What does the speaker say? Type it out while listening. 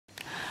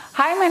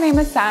Hi, my name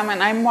is Sam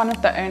and I'm one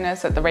of the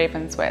owners at the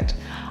Ravenswood.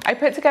 I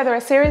put together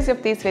a series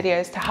of these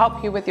videos to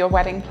help you with your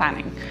wedding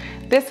planning.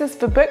 This is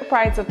for book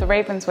brides of the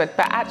Ravenswood,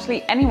 but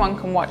actually anyone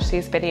can watch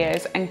these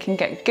videos and can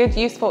get good,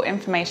 useful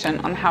information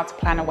on how to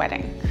plan a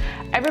wedding.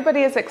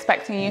 Everybody is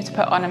expecting you to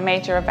put on a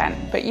major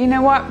event, but you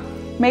know what?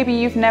 Maybe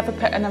you've never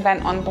put an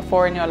event on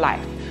before in your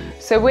life.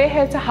 So we're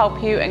here to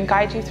help you and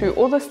guide you through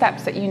all the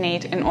steps that you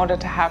need in order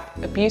to have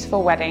a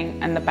beautiful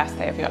wedding and the best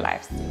day of your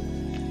lives.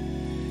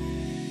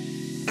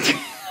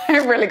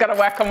 I've really got to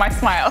work on my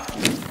smile.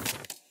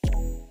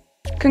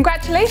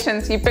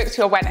 Congratulations, you've booked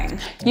your wedding.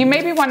 You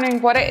may be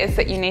wondering what it is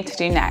that you need to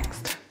do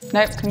next.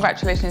 Nope,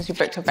 congratulations, you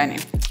booked your venue.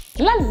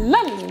 La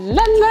la la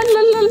la la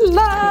la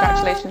la.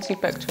 Congratulations, you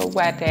booked your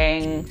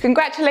wedding.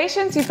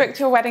 Congratulations, you booked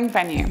your wedding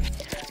venue.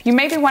 You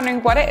may be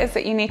wondering what it is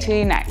that you need to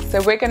do next,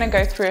 so we're going to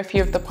go through a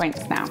few of the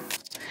points now.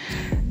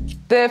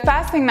 The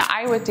first thing that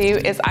I would do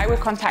is I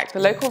would contact the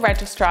local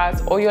registrars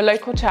or your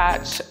local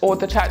church or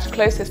the church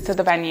closest to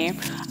the venue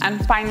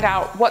and find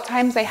out what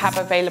times they have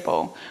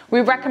available.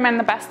 We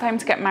recommend the best time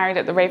to get married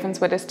at the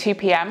Ravenswood is 2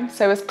 p.m,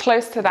 so as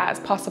close to that as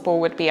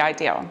possible would be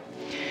ideal.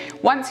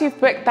 Once you've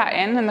booked that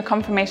in and the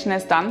confirmation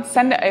is done,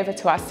 send it over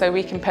to us so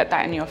we can put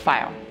that in your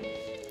file.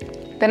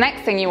 The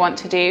next thing you want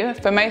to do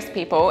for most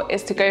people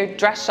is to go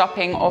dress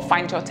shopping or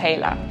find your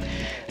tailor.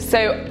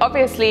 So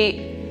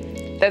obviously,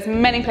 there's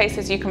many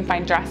places you can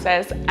find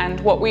dresses, and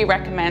what we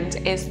recommend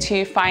is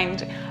to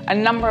find a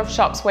number of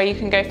shops where you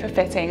can go for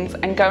fittings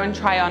and go and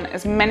try on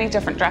as many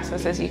different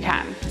dresses as you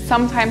can.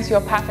 Sometimes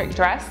your perfect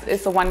dress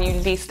is the one you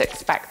least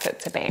expect it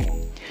to be.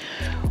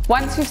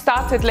 Once you've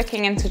started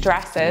looking into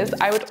dresses,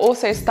 I would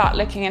also start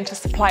looking into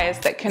suppliers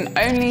that can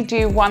only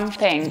do one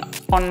thing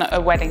on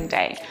a wedding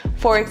day.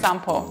 For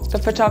example, the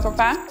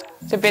photographer,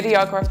 the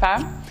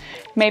videographer,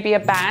 maybe a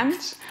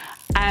band,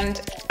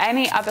 and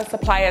any other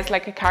suppliers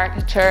like a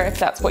caricature if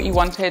that's what you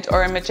wanted,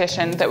 or a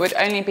magician that would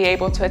only be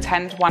able to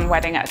attend one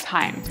wedding at a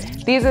time.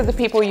 These are the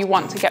people you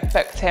want to get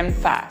booked in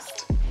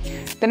first.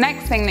 The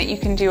next thing that you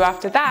can do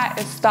after that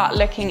is start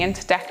looking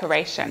into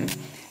decoration.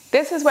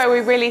 This is where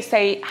we really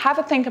say, have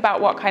a think about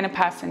what kind of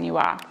person you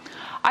are.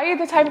 Are you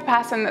the type of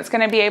person that's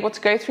going to be able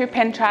to go through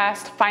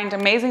Pinterest, find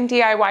amazing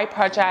DIY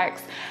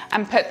projects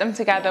and put them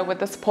together with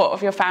the support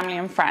of your family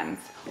and friends?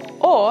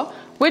 Or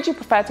would you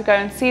prefer to go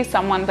and see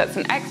someone that's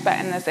an expert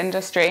in this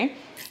industry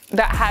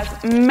that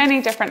has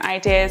many different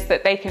ideas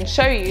that they can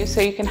show you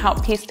so you can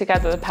help piece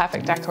together the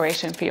perfect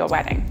decoration for your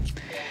wedding?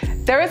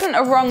 There isn't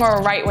a wrong or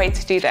a right way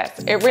to do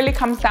this. It really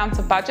comes down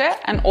to budget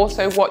and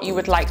also what you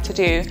would like to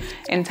do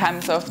in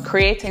terms of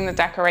creating the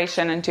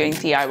decoration and doing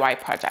DIY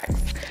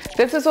projects.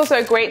 This is also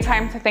a great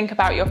time to think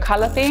about your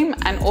color theme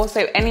and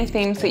also any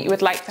themes that you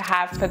would like to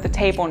have for the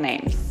table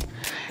names.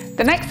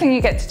 The next thing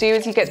you get to do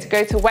is you get to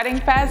go to wedding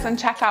fairs and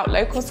check out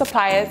local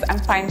suppliers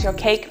and find your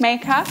cake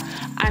maker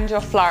and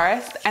your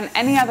florist and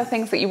any other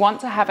things that you want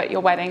to have at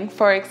your wedding.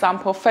 For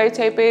example,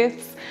 photo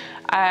booths,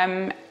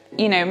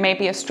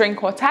 maybe a string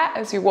quartet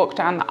as you walk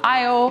down the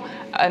aisle,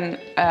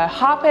 a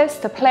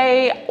harpist to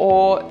play,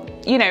 or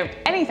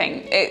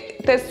anything.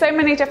 There's so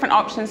many different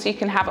options you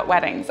can have at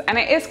weddings, and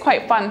it is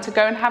quite fun to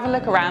go and have a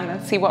look around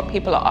and see what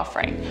people are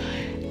offering.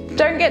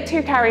 Don't get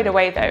too carried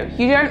away though.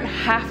 You don't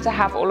have to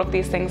have all of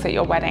these things at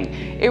your wedding.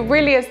 It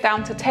really is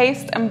down to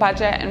taste and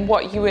budget and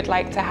what you would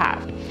like to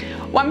have.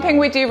 One thing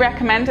we do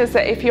recommend is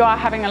that if you are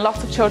having a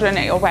lot of children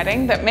at your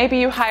wedding, that maybe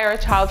you hire a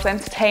child's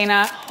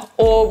entertainer,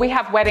 or we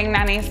have wedding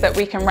nannies that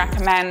we can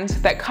recommend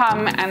that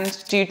come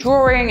and do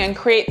drawing and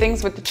create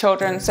things with the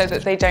children so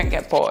that they don't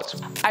get bored.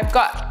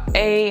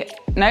 There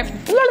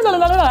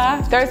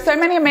are so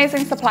many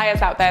amazing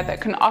suppliers out there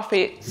that can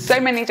offer so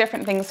many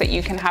different things that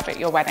you can have at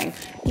your wedding.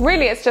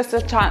 Really, it's just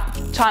a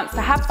chance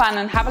to have fun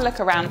and have a look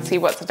around and see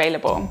what's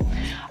available.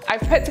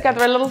 I've put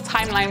together a little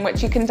timeline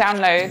which you can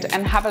download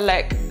and have a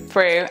look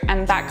through,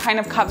 and that kind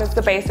of covers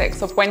the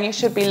basics of when you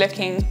should be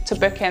looking to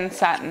book in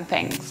certain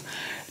things.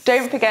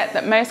 Don't forget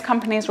that most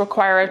companies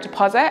require a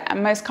deposit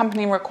and most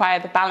companies require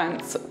the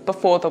balance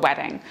before the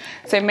wedding.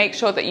 So make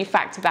sure that you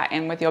factor that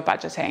in with your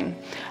budgeting.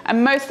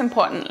 And most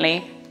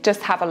importantly,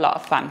 just have a lot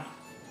of fun.